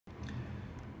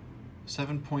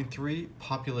7.3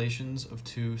 Populations of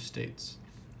two states.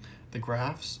 The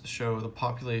graphs show the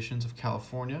populations of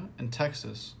California and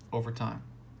Texas over time.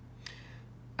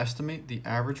 Estimate the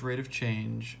average rate of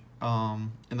change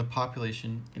in the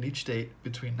population in each state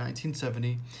between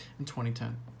 1970 and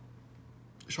 2010.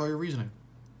 Show your reasoning.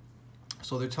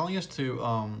 So they're telling us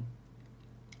to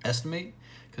estimate,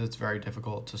 because it's very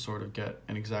difficult to sort of get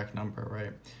an exact number,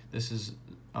 right? This is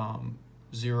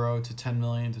 0 to 10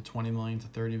 million to 20 million to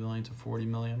 30 million to 40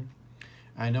 million.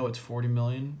 I know it's 40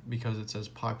 million because it says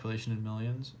population in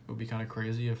millions. It would be kind of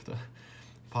crazy if the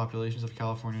populations of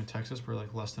California and Texas were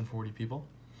like less than 40 people.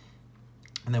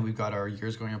 And then we've got our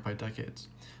years going up by decades.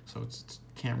 So it's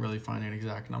can't really find an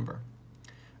exact number.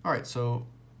 All right, so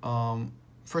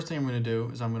first thing I'm going to do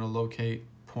is I'm going to locate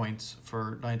points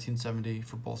for 1970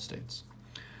 for both states.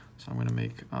 So I'm going to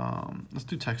make, let's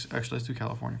do Texas, actually let's do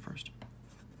California first.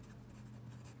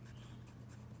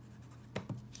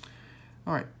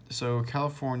 All right, so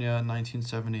California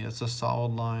 1970, that's a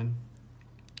solid line.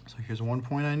 So here's one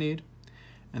point I need,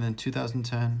 and then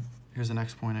 2010, here's the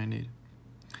next point I need.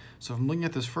 So if I'm looking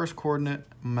at this first coordinate,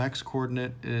 my x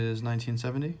coordinate is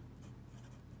 1970,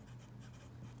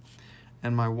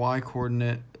 and my y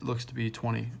coordinate looks to be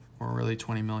 20, or really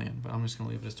 20 million, but I'm just gonna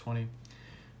leave it as 20.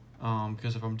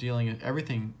 Because if I'm dealing with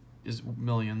everything is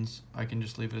millions, I can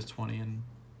just leave it as 20 and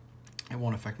it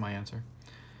won't affect my answer.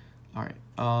 All right,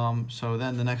 so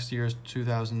then the next year is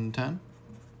 2010.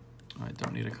 All right,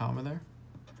 don't need a comma there.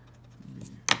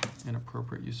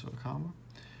 Inappropriate use of a comma.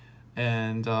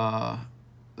 And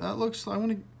that looks,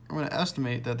 I'm gonna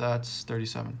estimate that that's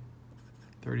 37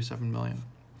 million.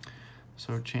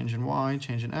 So change in y,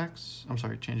 change in x, I'm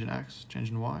sorry, change in x, change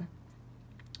in y.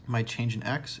 My change in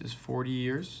x is 40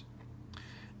 years,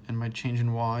 and my change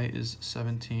in y is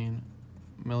 17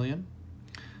 million.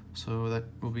 So that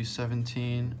will be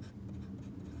 17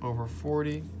 over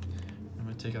 40. I'm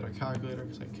gonna take out a calculator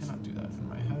because I cannot do that in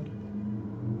my head.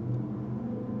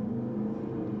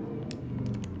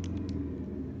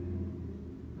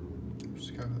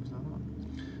 Oops, calculator's not on.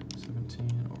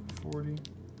 17 over 40.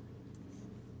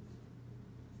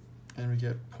 And we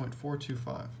get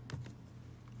 0.425.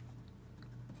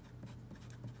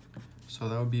 So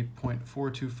that would be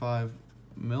 0.425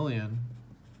 million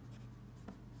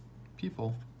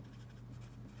people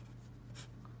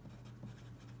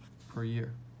per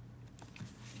year.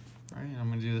 All right, I'm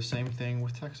going to do the same thing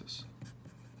with Texas.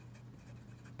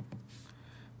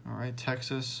 All right,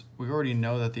 Texas, we already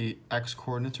know that the x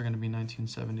coordinates are going to be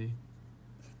 1970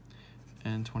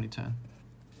 and 2010.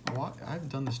 What? I've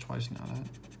done this twice now.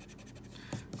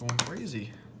 Going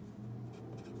crazy.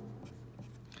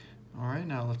 All right,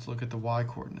 now let's look at the y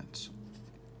coordinates.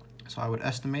 So I would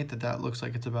estimate that that looks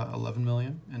like it's about 11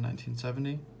 million in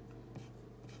 1970.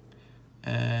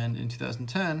 And in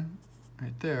 2010,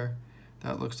 right there,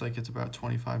 that looks like it's about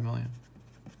 25 million.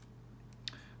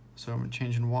 So my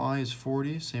change in y is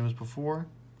 40, same as before.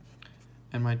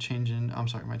 And my change in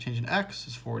x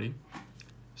is 40,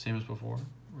 same as before.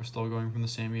 We're still going from the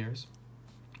same years.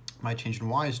 My change in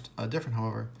y is different,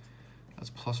 however. That's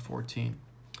plus 14.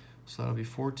 So that'll be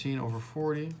 14 over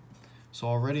 40. So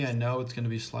already I know it's going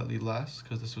to be slightly less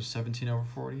because this was 17 over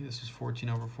 40. This is 14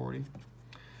 over 40.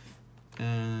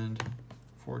 And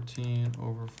 14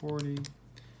 over 40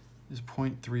 is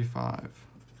 0.35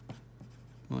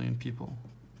 million people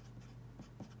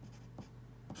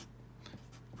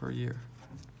per year.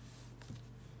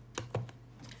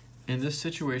 In this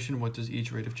situation, what does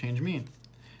each rate of change mean?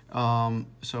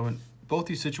 So in both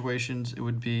these situations, it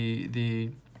would be the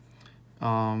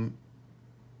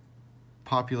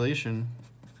population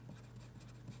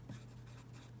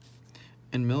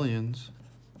in millions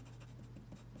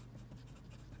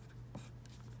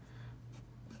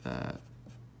that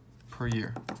per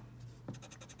year.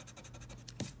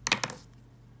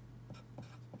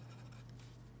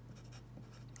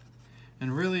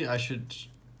 And really, I should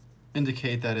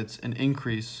indicate that it's an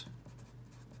increase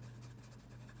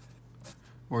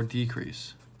or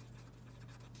decrease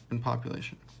in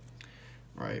population,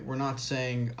 right? We're not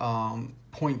saying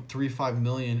 0.35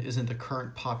 million isn't the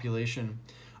current population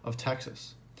of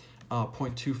Texas.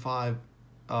 0.25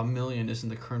 million isn't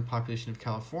the current population of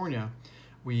California.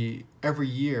 Every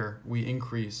year we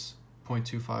increase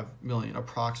 0.25 million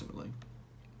approximately.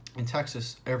 In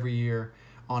Texas, every year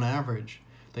on average,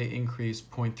 they increase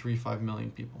 0.35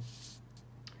 million people.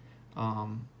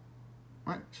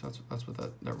 Right, so that's what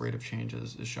that rate of change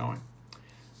is showing.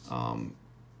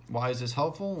 Why is this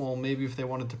helpful? Well, maybe if they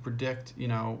wanted to predict,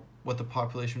 what the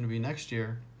population would be next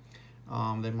year,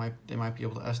 they might be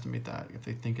able to estimate that if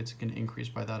they think it's going to increase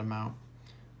by that amount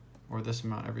or this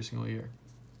amount every single year.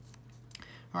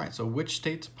 All right, so which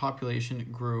state's population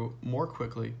grew more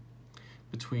quickly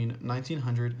between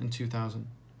 1900 and 2000?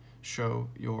 Show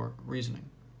your reasoning.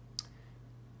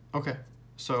 Okay,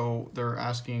 so they're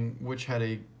asking which had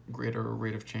a greater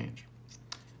rate of change.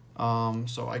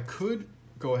 So I could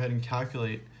go ahead and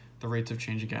calculate the rates of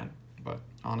change again, but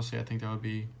honestly, I think that would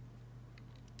be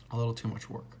a little too much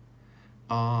work.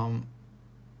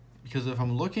 Because if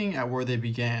I'm looking at where they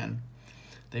began,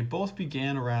 they both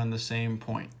began around the same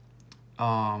point.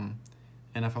 And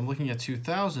if I'm looking at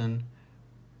 2000,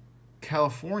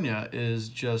 California is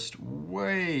just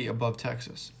way above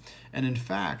Texas. And in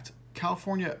fact,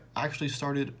 California actually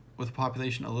started with a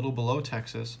population a little below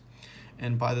Texas,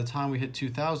 and by the time we hit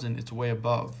 2000, it's way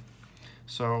above.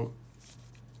 So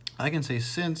I can say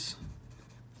since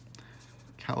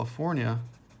California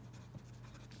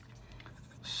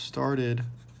started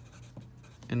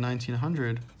in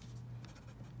 1900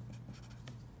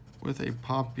 with a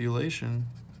population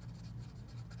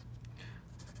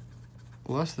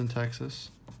less than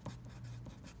Texas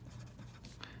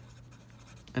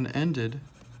and ended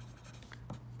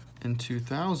in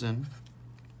 2000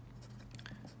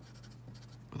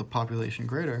 with a population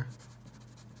greater,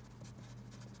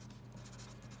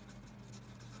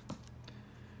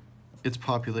 its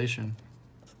population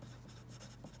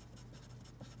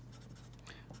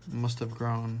must have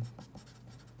grown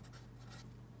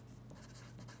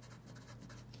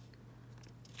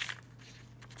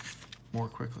more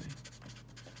quickly.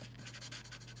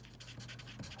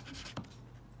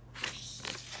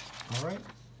 All right,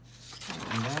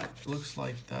 and that looks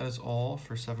like that is all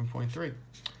for 7.3.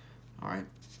 All right,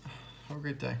 have a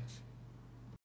great day.